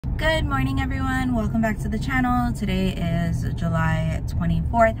Good morning, everyone. Welcome back to the channel. Today is July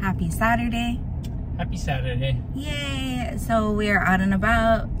 24th. Happy Saturday. Happy Saturday. Yay. So we are out and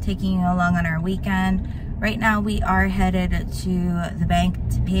about, taking you along on our weekend. Right now we are headed to the bank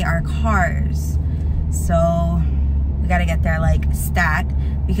to pay our cars. So we got to get there like stat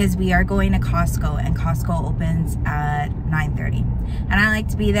because we are going to Costco, and Costco opens at 9:30. And I like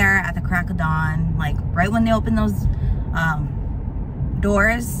to be there at the crack of dawn, like right when they open those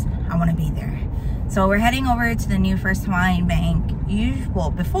doors. I want to be there. So we're heading over to the new First Hawaiian Bank.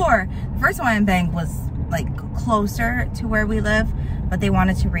 Before, the First Hawaiian Bank was like closer to where we live, but they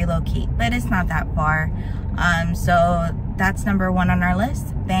wanted to relocate, but it's not that far. So that's number one on our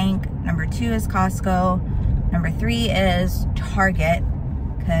list, bank. Number two is Costco. Number three is Target,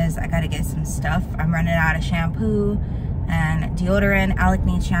 because I gotta get some stuff. I'm running out of shampoo and deodorant. Alec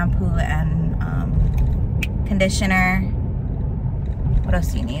needs shampoo and conditioner. What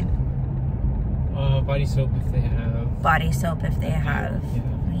else do you need? Body soap if they have. Body soap if they have.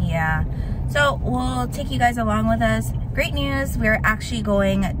 Yeah. So we'll take you guys along with us. Great news. We're actually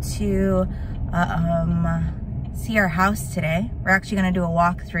going to see our house today. We're actually going to do a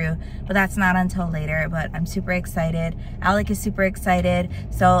walkthrough, but that's not until later. But I'm super excited. Alec is super excited.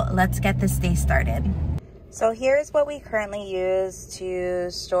 So let's get this day started. So here's what we currently use to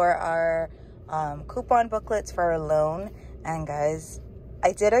store our coupon booklets for our loan. And guys,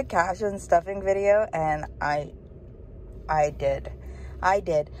 I did a cash and stuffing video, and I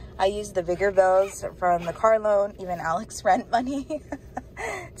used the bigger bills from the car loan, even Alec's rent money,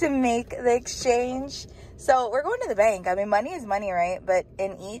 to make the exchange. So we're going to the bank. I mean, money is money, right? But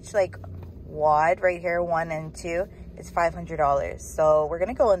in each like wad right here, 1 and 2, it's $500. So we're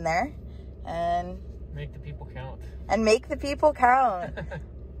gonna go in there and make the people count. And make the people count.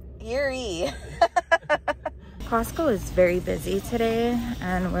 Eerie. Costco is very busy today,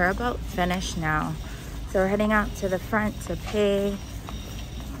 and we're about finished now. So we're heading out to the front to pay,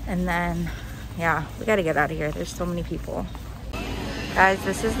 and then, yeah, we gotta get out of here. There's so many people. Guys,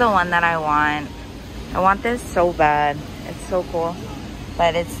 this is the one that I want. I want this so bad. It's so cool,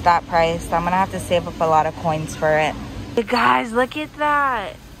 but it's that price. So I'm gonna have to save up a lot of coins for it. Hey guys, look at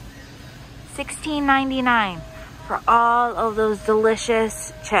that. $16.99 for all of those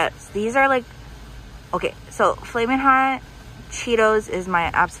delicious chips. These are like, okay, so Flamin' Hot Cheetos is my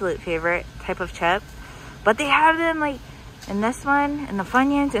absolute favorite type of chip. But they have them like in this one, in the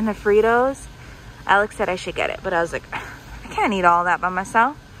Funyuns, in the Fritos. Alex said I should get it, but I was like, I can't eat all that by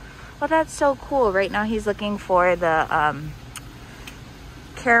myself. Well, that's so cool. Right now he's looking for the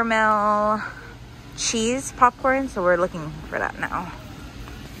caramel cheese popcorn, so we're looking for that now.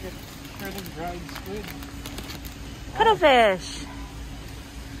 Cuttlefish.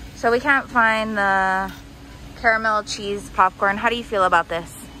 So we can't find the caramel cheese popcorn. How do you feel about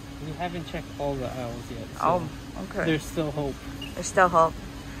this? We haven't checked all the aisles yet. So oh, okay. There's still hope. There's still hope.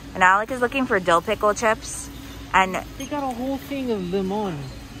 And Alec is looking for dill pickle chips. And they got a whole thing of lemon.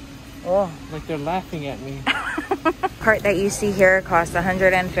 Oh. Like they're laughing at me. Cart that you see here costs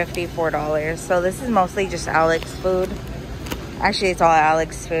 $154. So this is mostly just Alec's food. Actually, it's all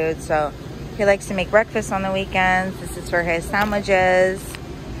Alec's food. So he likes to make breakfast on the weekends. This is for his sandwiches.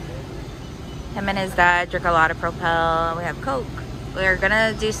 Him and his dad drink a lot of Propel. We have Coke. We're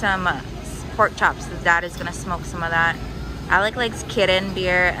gonna do some pork chops. His dad is gonna smoke some of that. Alec likes Kirin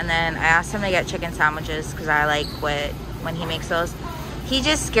beer, and then I asked him to get chicken sandwiches because I like when he makes those. He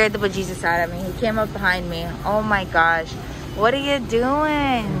just scared the bejesus out of me. He came up behind me. Oh my gosh. What are you doing?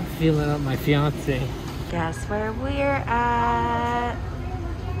 I'm feeling up my fiance. Guess where we're at?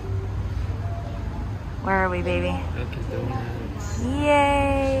 Where are we, baby? Dunkin' Donuts.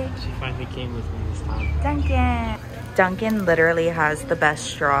 Yay! She finally came with me this time. Dunkin'. Dunkin' literally has the best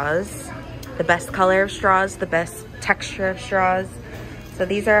straws, the best color of straws, the best texture of straws. So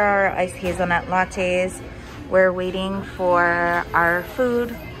these are our iced hazelnut lattes. We're waiting for our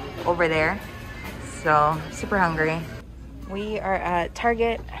food over there. So super hungry. We are at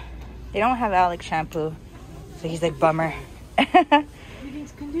Target. They don't have Alec shampoo, so he's like, bummer. He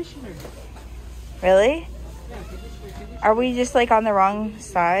needs conditioner. Really? Are we just like on the wrong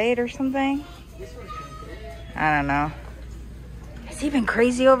side or something? I don't know. It's even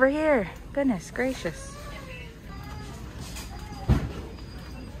crazy over here. Goodness gracious.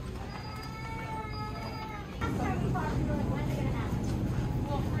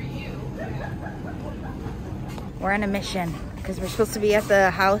 We're on a mission because we're supposed to be at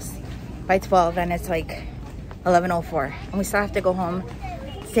the house by 12 and it's like 11:04. And we still have to go home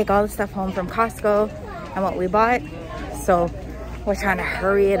to take all the stuff home from Costco and what we bought. So we're trying to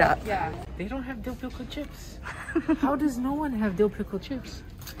hurry it up. They don't have dill pickle chips. How does no one have dill pickle chips?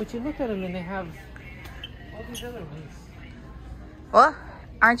 But you look at them and they have all these other ones. Well,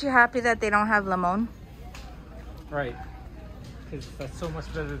 aren't you happy that they don't have lemon? Right. Because that's so much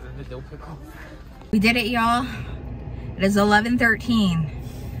better than the dill pickle. We did it, y'all. It is 11:13.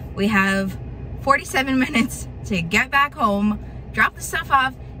 We have 47 minutes to get back home, drop the stuff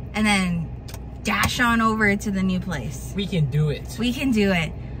off, and then dash on over to the new place. We can do it. We can do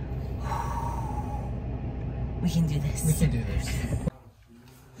it. We can do this. We can do this.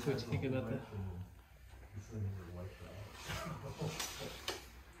 So what do you think about that?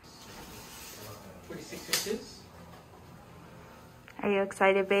 46 inches. Are you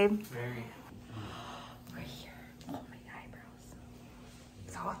excited, babe? Very. Right here. Oh, my eyebrows.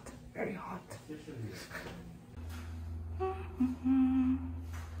 It's hot. Very hot.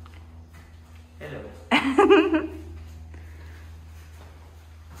 Hello.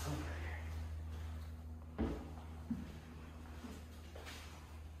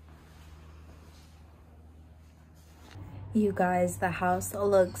 You guys, the house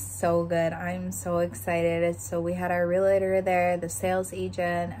looks so good. I'm so excited. So we had our realtor there, the sales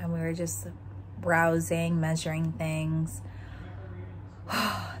agent, and we were just browsing, measuring things.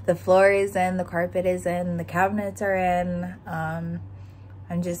 The floor is in, the carpet is in, the cabinets are in. I'm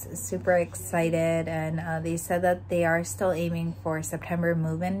just super excited, and they said that they are still aiming for September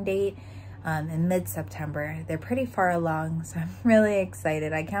move-in date in mid-September. They're pretty far along, so I'm really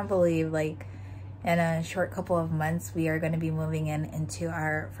excited. I can't believe, like, in a short couple of months we are going to be moving into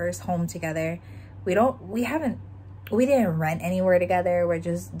our first home together. We didn't rent anywhere together. We're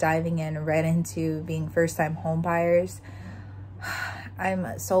just diving in right into being first-time home buyers.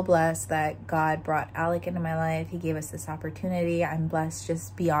 I'm so blessed that God brought Alec into my life. He gave us this opportunity. I'm blessed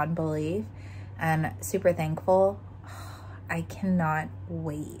just beyond belief and super thankful. I cannot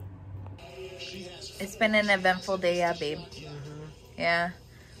wait. It's been an eventful day, yeah, babe. Yeah.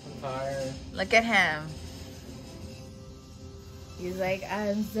 I'm tired. Look at him. He's like,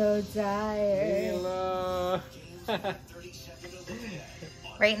 I'm so tired. Hello.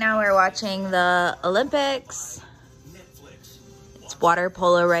 Right now we're watching the Olympics. It's water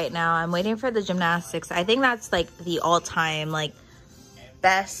polo right now. I'm waiting for the gymnastics. I think that's like the all-time like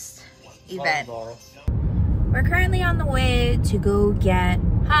best event. Volleyball. We're currently on the way to go get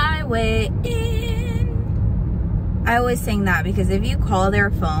Highway In. I always sing that because if you call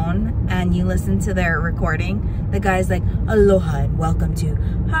their phone and you listen to their recording, the guy's like, aloha and welcome to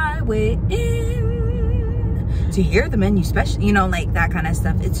Highway In. To hear the menu special, you know, like that kind of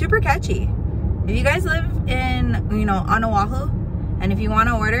stuff. It's super catchy. If you guys live in, you know, on Oahu, and if you want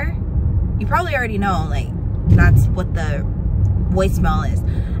to order, you probably already know, like, that's what the voicemail is.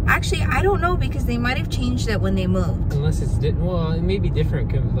 Actually, I don't know because they might have changed it when they moved. Unless it's, well, it may be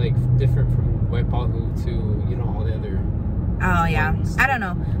different, like different from Waipahu to, you know, all the other. Oh yeah, ones. I don't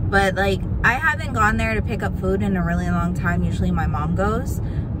know, but like I haven't gone there to pick up food in a really long time. Usually my mom goes,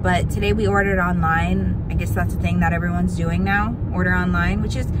 but today we ordered online. I guess that's a thing that everyone's doing now, order online,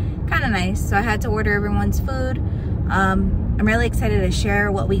 which is kind of nice. So I had to order everyone's food. I'm really excited to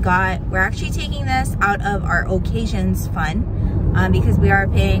share what we got. We're actually taking this out of our occasions fund because we are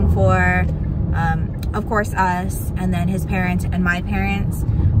paying for, of course, us and then his parents and my parents.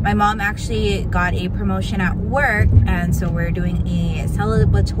 My mom actually got a promotion at work, and so we're doing a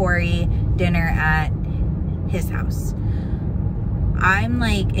celebratory dinner at his house. I'm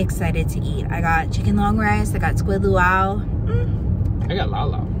like excited to eat. I got chicken long rice, I got squid luau. I got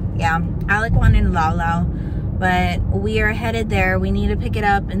lau. Yeah, Alec wanted lau, but we are headed there. We need to pick it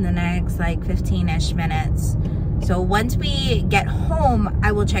up in the next like 15-ish minutes. So once we get home,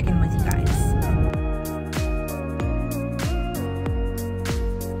 I will check in with you guys.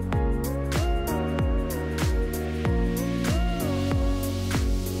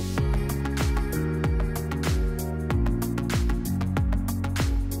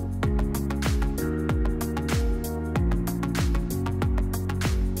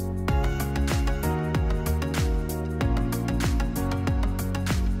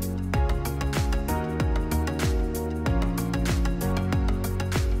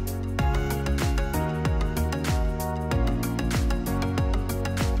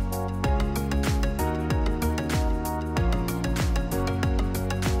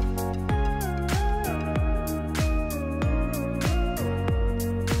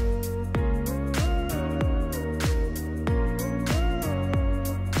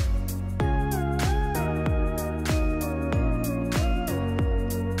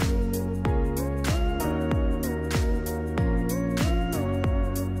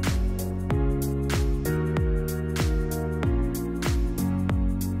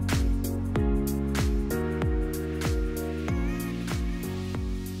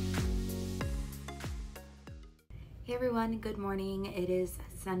 Hey everyone, good morning. It is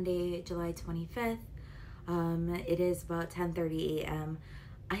Sunday, July 25th. It is about 10:30 a.m.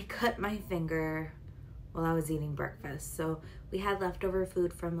 I cut my finger while I was eating breakfast. So we had leftover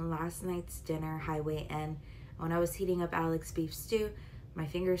food from last night's dinner, Highway Inn. When I was heating up Alex's beef stew, my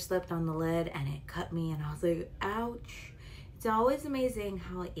finger slipped on the lid and it cut me, and I was like, ouch. It's always amazing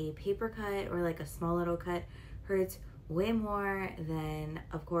how a paper cut or like a small little cut hurts way more than,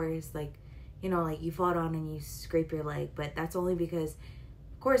 of course, like, you know, like you fall down and you scrape your leg, but that's only because,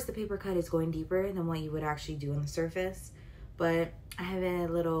 of course, the paper cut is going deeper than what you would actually do on the surface. But I have a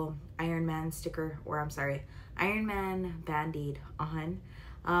little Iron Man sticker, or I'm sorry, Iron Man Band-Aid on.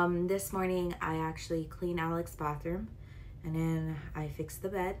 This morning, I actually cleaned Alex's bathroom, and then I fixed the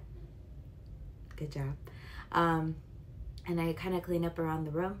bed. Good job. And I kind of cleaned up around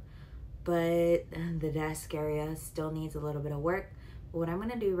the room, but the desk area still needs a little bit of work. What I'm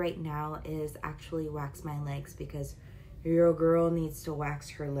gonna do right now is actually wax my legs, because your girl needs to wax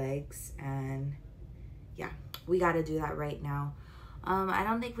her legs, and yeah, we gotta do that right now. I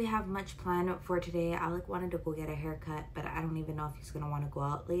don't think we have much planned for today. Alec wanted to go get a haircut, but I don't even know if he's gonna want to go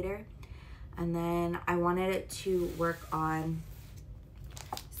out later. And then I wanted to work on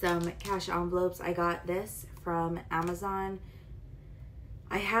some cash envelopes. I got this from Amazon.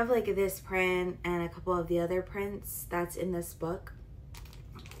 I have like this print and a couple of the other prints that's in this book.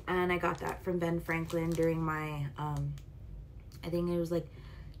 And I got that from Ben Franklin during my, I think it was like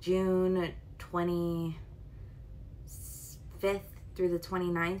June 25th through the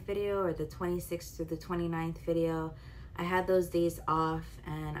 29th video, or the 26th through the 29th video. I had those days off,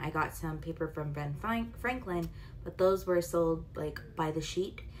 and I got some paper from Ben Franklin, but those were sold like by the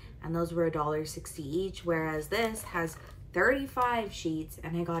sheet, and those were $1.60 each, whereas this has 35 sheets,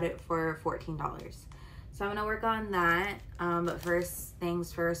 and I got it for $14. So I'm gonna work on that, but first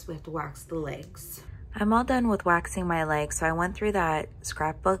things first, we have to wax the legs. I'm all done with waxing my legs, so I went through that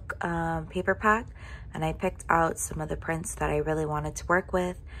scrapbook paper pack, and I picked out some of the prints that I really wanted to work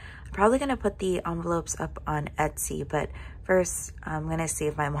with. I'm probably gonna put the envelopes up on Etsy, but first I'm gonna see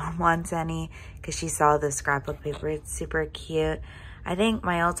if my mom wants any, because she saw the scrapbook paper. It's super cute. I think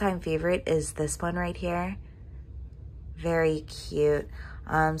my all-time favorite is this one right here. Very cute.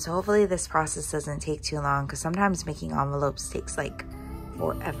 So hopefully this process doesn't take too long, because sometimes making envelopes takes like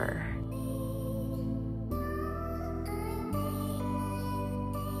forever.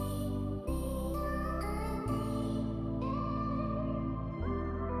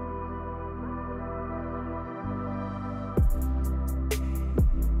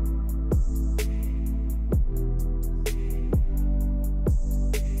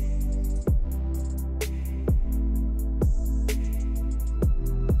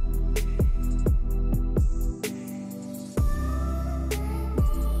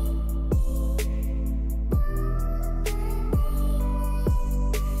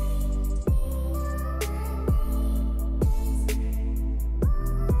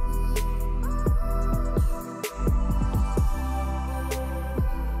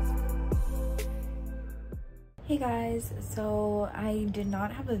 Hey guys, so I did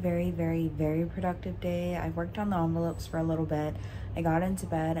not have a very productive day. I worked on the envelopes for a little bit. I got into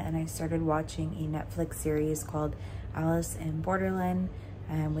bed and I started watching a Netflix series called Alice in Borderland,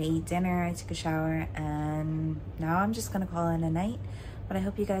 and we ate dinner, I took a shower, and now I'm just gonna call it a night. But I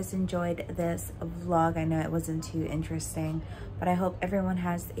hope you guys enjoyed this vlog. I know it wasn't too interesting, but I hope everyone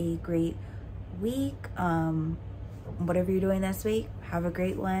has a great week. Whatever you're doing this week, have a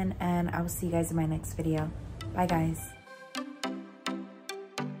great one, and I will see you guys in my next video. Bye guys.